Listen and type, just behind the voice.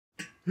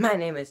My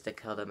name is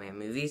Dakota Man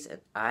Movies, and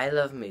I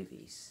love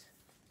movies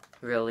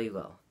really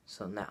well.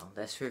 So now,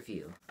 let's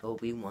review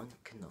Obi-Wan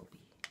Kenobi.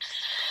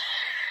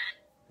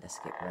 Let's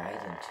get right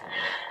into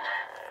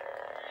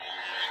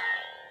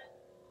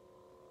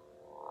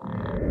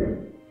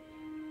it.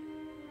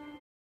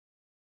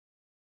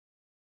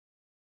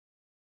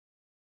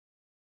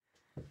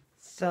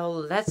 So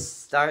let's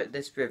start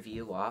this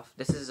review off.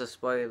 This is a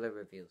spoiler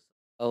review.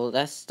 So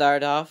let's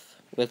start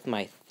off with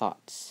my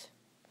thoughts.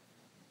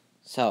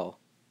 So,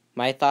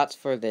 my thoughts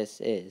for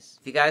this is,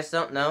 if you guys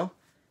don't know,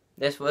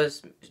 this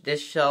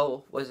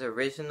show was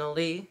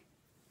originally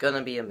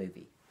gonna be a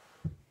movie.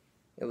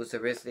 It was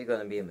originally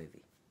gonna be a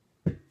movie.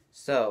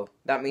 So,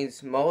 that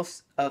means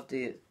most of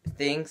the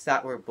things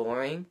that were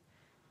boring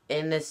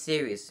in this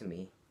series to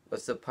me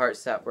was the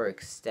parts that were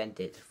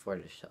extended for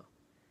the show.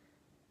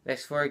 Like,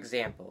 for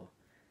example,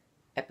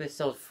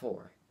 Episode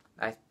 4.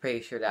 I'm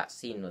pretty sure that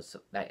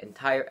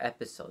entire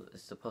episode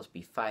is supposed to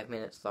be 5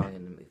 minutes long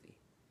in the movie.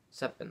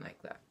 Something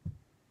like that.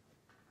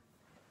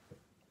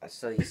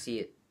 So you see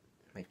it.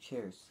 My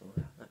chair is so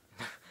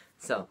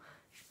loud.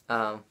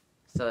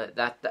 So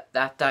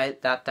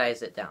that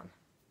dies it down.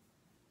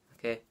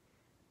 Okay.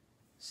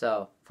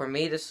 So for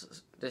me,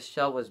 this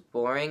show was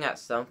boring at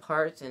some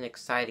parts and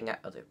exciting at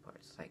other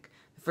parts. Like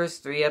the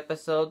first 3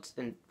 episodes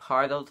and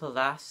part of the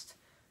last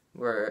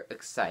were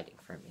exciting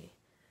for me.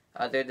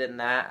 Other than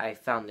that, I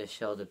found this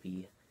show to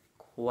be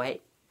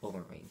quite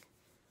boring.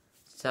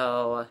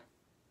 So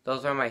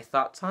those are my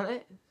thoughts on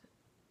it.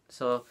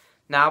 So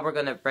now we're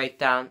going to break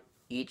down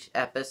each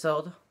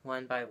episode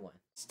one by one.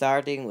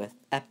 Starting with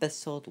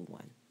episode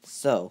 1.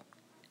 So,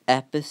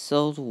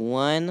 episode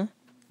 1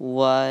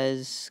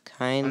 was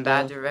kind of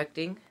bad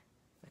directing.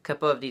 A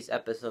couple of these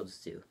episodes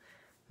do.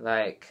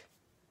 Like,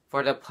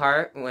 for the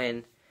part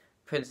when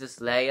Princess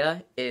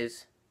Leia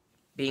is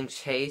being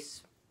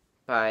chased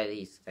by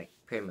these, like,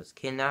 pretty much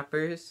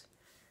kidnappers.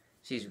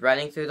 She's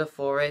running through the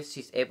forest.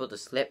 She's able to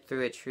slip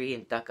through a tree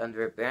and duck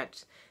under a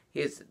branch.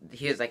 He's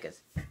like a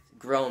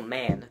grown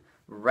man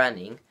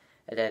running,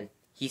 and then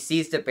he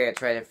sees the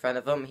branch right in front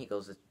of him. He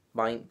goes,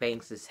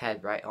 bangs his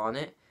head right on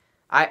it.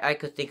 I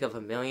could think of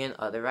a million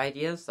other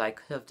ideas I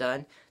could have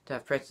done to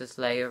have Princess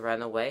Leia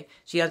run away.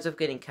 She ends up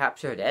getting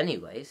captured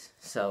anyways,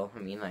 so, I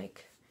mean,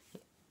 like,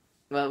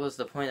 what was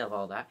the point of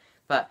all that?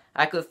 But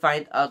I could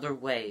find other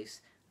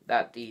ways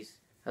that these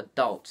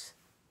adults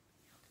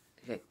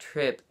like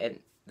trip and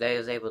they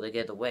was able to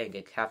get away and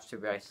get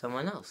captured by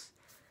someone else.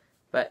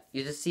 But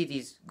you just see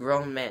these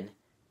grown men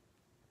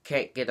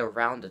can't get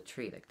around the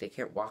tree. Like, they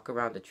can't walk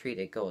around the tree.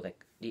 They go,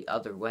 like, the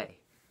other way.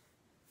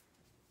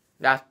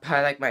 That's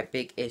probably, like, my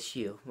big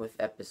issue with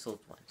episode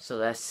 1. So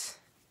that's,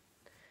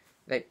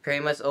 like,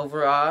 pretty much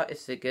overall,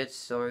 it's a good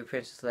story.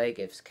 Princess Leia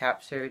gets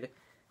captured.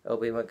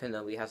 Obi-Wan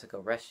Kenobi has to go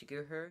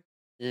rescue her.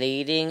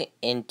 Leading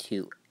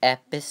into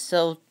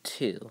episode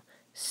 2.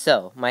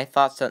 So, my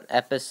thoughts on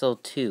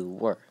episode 2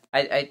 were,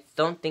 I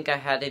don't think I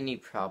had any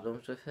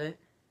problems with it.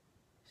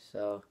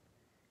 So,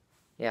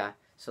 yeah.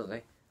 So,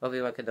 like,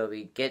 Obi-Wan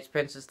Kenobi gets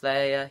Princess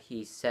Leia.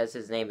 He says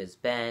his name is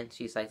Ben.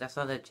 She's like, that's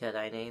not a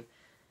Jedi name.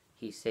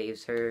 He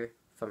saves her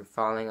from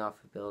falling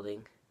off a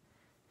building.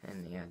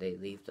 And, yeah, they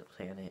leave the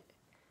planet.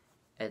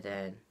 And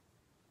then,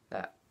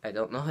 I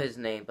don't know his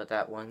name, but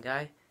that one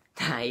guy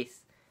dies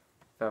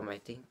from, I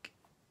think,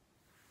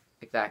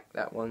 like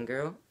that one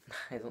girl.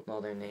 I don't know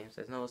their names.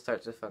 I know it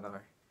starts with an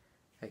R.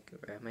 Like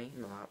Remy?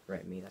 No, not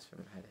Remy. That's from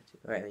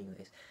Ratatouille. Right,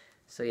 anyways.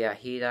 So yeah,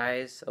 he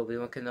dies.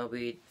 Obi-Wan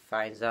Kenobi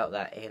finds out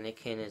that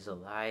Anakin is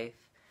alive.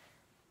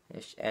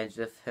 It ends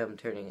with him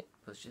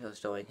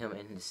showing him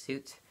in the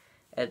suit.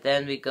 And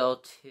then we go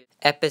to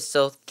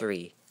episode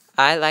 3.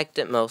 I liked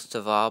it most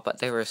of all, but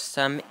there were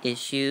some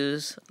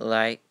issues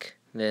like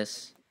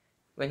this.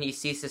 When he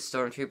sees the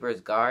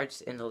stormtroopers'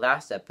 guards in the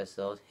last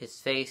episode, his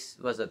face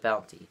was a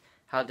bounty.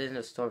 How did the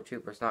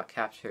stormtroopers not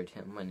capture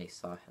him when they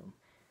saw him?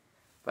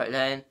 But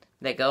then,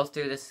 they go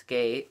through this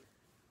gate.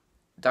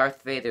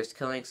 Darth Vader's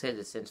killing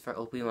citizens for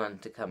Obi-Wan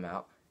to come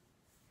out.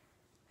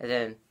 And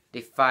then,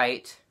 they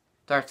fight.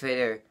 Darth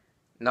Vader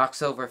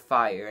knocks over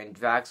fire and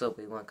drags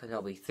Obi-Wan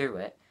Kenobi through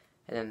it.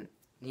 And then,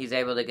 he's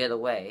able to get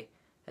away.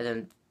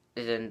 And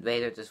then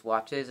Vader just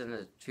watches, and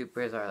the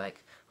troopers are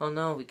like, oh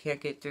no, we can't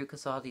get through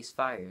because of all these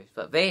fires.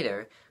 But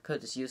Vader could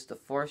have just used the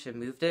Force and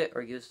moved it,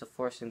 or used the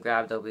Force and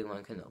grabbed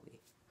Obi-Wan Kenobi.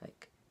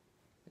 Like,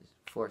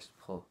 Force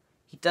pull.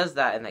 He does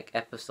that in, like,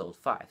 episode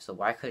 5, so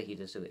why couldn't he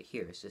just do it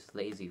here? It's just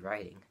lazy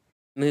writing.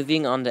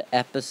 Moving on to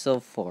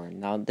episode 4.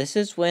 Now, this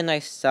is when I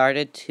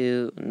started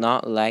to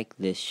not like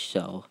this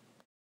show.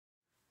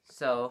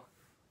 So,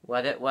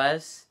 what it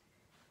was,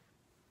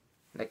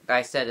 like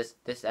I said,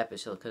 this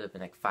episode could have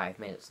been, like, 5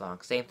 minutes long.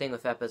 Same thing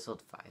with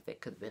episode 5.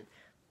 It could have been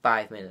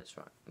 5 minutes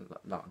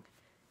long.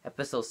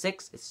 Episode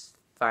 6 is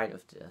fine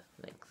with the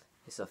length.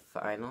 It's a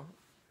final.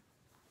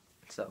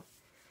 So,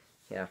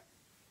 yeah.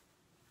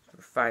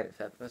 We're fine with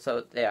that.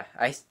 So, yeah.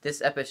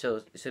 This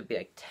episode should be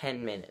like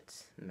 10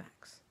 minutes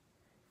max.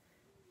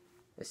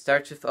 It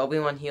starts with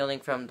Obi-Wan healing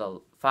from the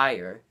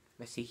fire,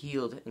 as he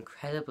healed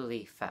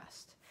incredibly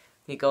fast.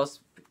 he goes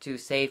to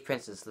save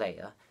Princess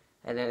Leia.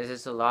 And then there's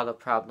just a lot of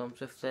problems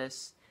with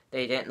this.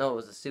 They didn't know it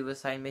was a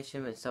suicide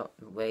mission when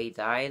Rey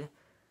died.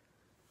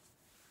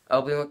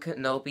 Obi-Wan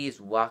Kenobi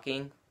is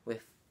walking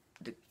with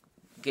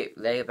get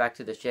Leia back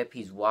to the ship.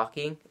 He's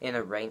walking in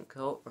a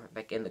raincoat, or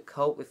like in the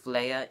coat with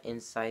Leia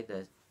inside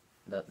the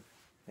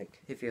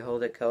like if you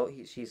hold the coat,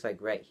 she's like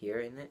right here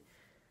in it.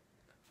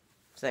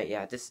 So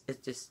yeah,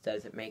 it just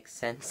doesn't make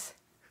sense.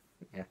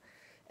 Yeah,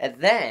 and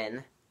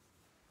then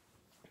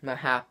what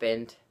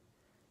happened?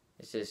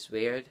 It's just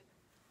weird.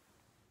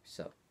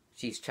 So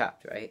she's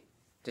trapped, right?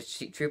 The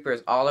trooper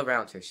is all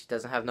around her. She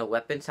doesn't have no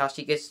weapons. How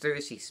she gets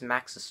through? She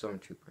smacks the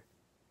stormtrooper.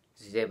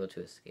 She's able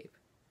to escape.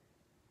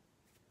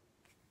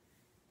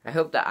 I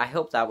hope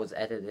that was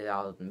edited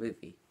out of the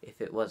movie,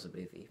 if it was a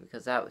movie,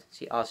 because that was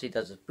all she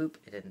does is boop,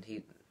 and then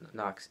he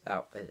knocks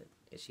out, and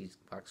she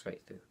walks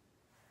right through.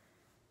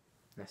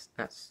 That's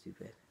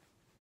stupid.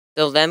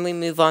 So then we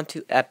move on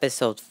to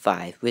episode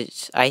 5,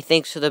 which I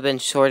think should have been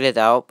shorted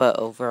out, but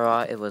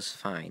overall it was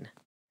fine.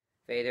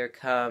 Vader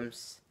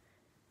comes,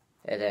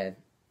 and then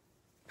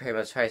pretty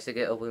much tries to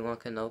get Obi-Wan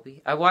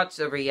Kenobi. I watched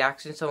a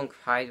reaction, someone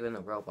cried when a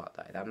robot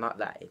died. I'm not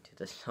that into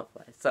the show,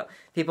 so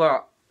people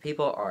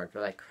are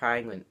like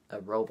crying when a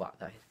robot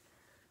died,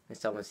 when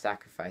someone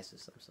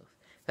sacrifices themselves.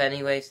 But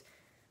anyways,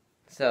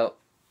 so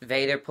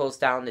Vader pulls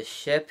down the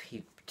ship,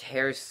 he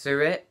tears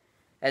through it,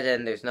 and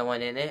then there's no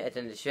one in it, and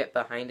then the ship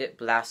behind it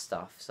blasts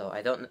off. So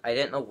I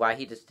didn't know why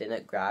he just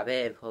didn't grab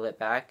it and pull it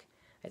back.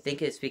 I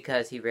think it's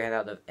because he ran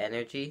out of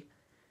energy.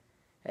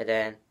 And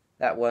then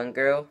that one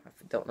girl, I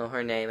don't know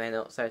her name, I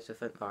know it starts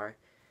with an R.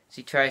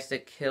 She tries to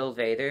kill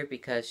Vader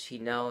because she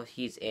knows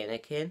he's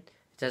Anakin.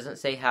 It doesn't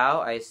say how.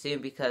 I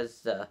assume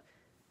because the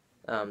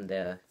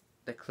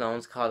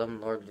clones called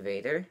him Lord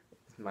Vader.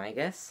 My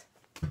guess.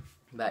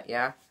 But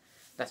yeah,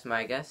 that's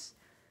my guess.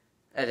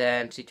 And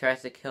then she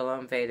tries to kill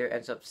him. Vader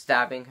ends up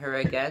stabbing her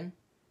again.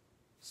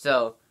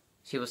 So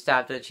she was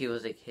stabbed when she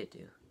was a kid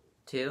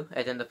too.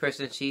 And then the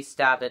person she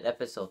stabbed in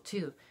episode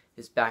 2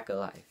 is back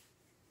alive.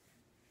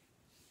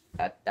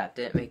 That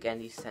didn't make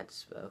any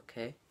sense, but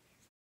okay.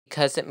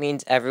 Because it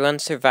means everyone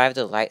survived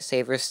a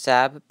lightsaber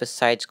stab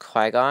besides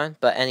Qui-Gon.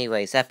 But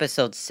anyways,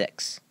 episode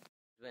 6.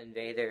 When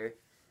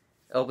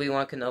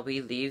Obi-Wan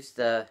Kenobi leaves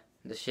the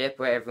ship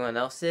where everyone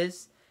else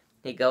is,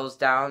 he goes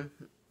down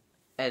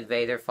and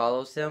Vader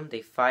follows him.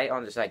 They fight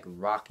on this like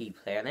rocky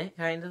planet,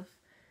 kind of.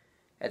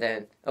 And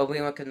then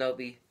Obi-Wan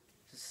Kenobi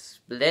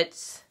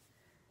splits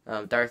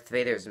Darth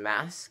Vader's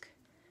mask,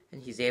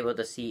 and he's able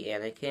to see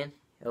Anakin.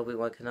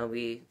 Obi-Wan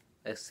Kenobi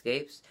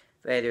escapes.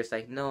 Vader's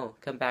like, no,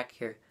 come back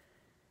here.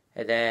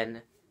 And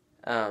then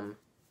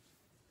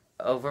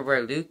over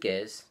where Luke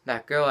is,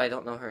 that girl, I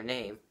don't know her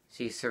name,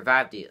 she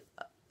survived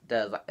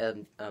the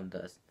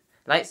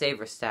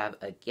lightsaber stab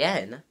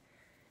again,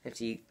 and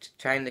she's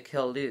trying to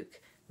kill Luke.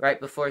 Right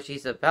before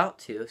she's about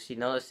to, she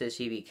notices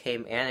she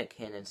became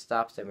Anakin and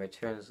stops and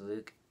returns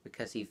Luke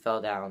because he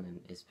fell down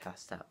and is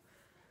passed out.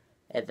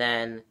 And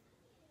then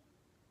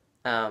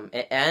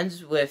it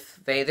ends with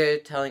Vader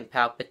telling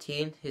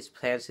Palpatine his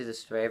plans to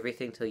destroy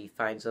everything till he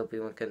finds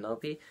Obi-Wan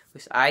Kenobi,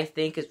 which I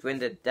think is when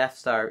the Death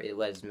Star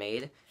was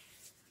made.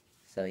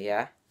 So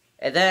yeah.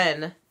 And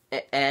then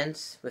it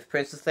ends with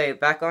Princess Leia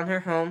back on her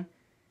home.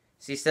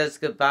 She says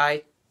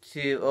goodbye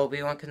to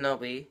Obi-Wan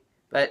Kenobi,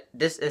 but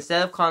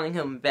instead of calling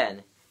him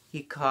Ben,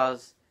 he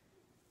calls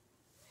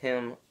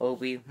him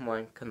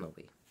Obi-Wan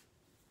Kenobi.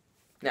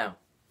 Now,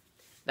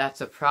 that's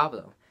a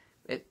problem.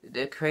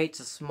 It creates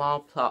a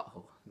small plot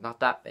hole. Not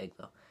that big,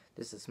 though.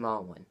 This is a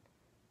small one.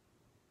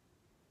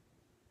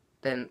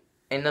 Then,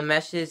 in the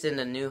message in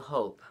the New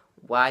Hope,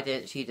 why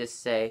didn't she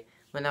just say,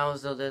 when I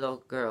was a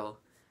little girl,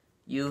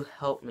 you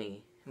helped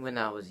me when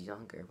I was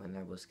younger, when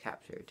I was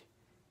captured?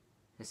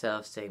 Instead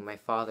of saying, my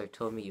father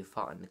told me you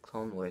fought in the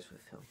Clone Wars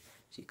with him.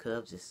 She could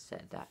have just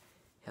said that.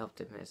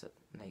 Helped him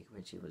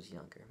when she was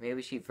younger.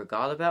 Maybe she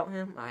forgot about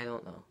him? I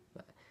don't know.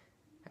 But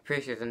I'm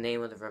pretty sure the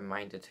name would have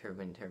reminded her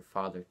when her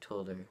father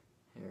told her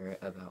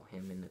about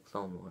him in the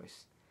Clone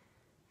Wars.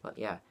 But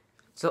yeah.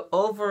 So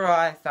overall,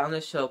 I found the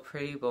show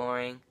pretty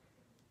boring.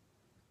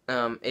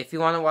 If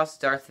you want to watch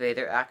Darth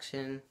Vader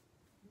action,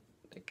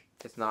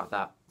 it's not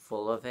that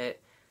full of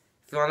it.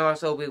 If you want to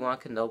watch Obi-Wan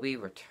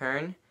Kenobi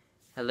Return,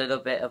 a little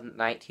bit of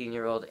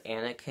 19-year-old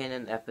Anakin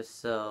in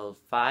episode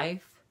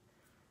 5.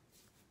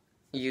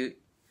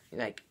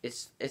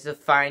 It's a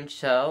fine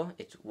show.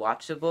 It's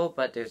watchable,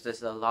 but there's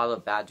just a lot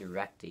of bad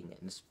directing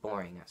and it's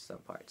boring at some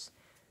parts.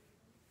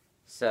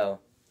 So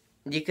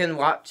you can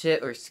watch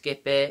it or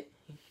skip it,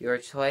 your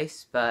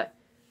choice. But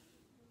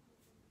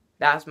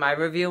that's my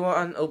review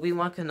on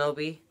Obi-Wan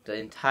Kenobi, the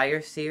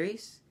entire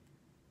series,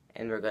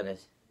 and we're gonna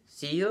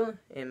see you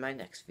in my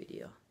next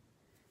video.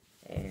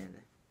 And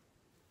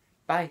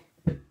bye.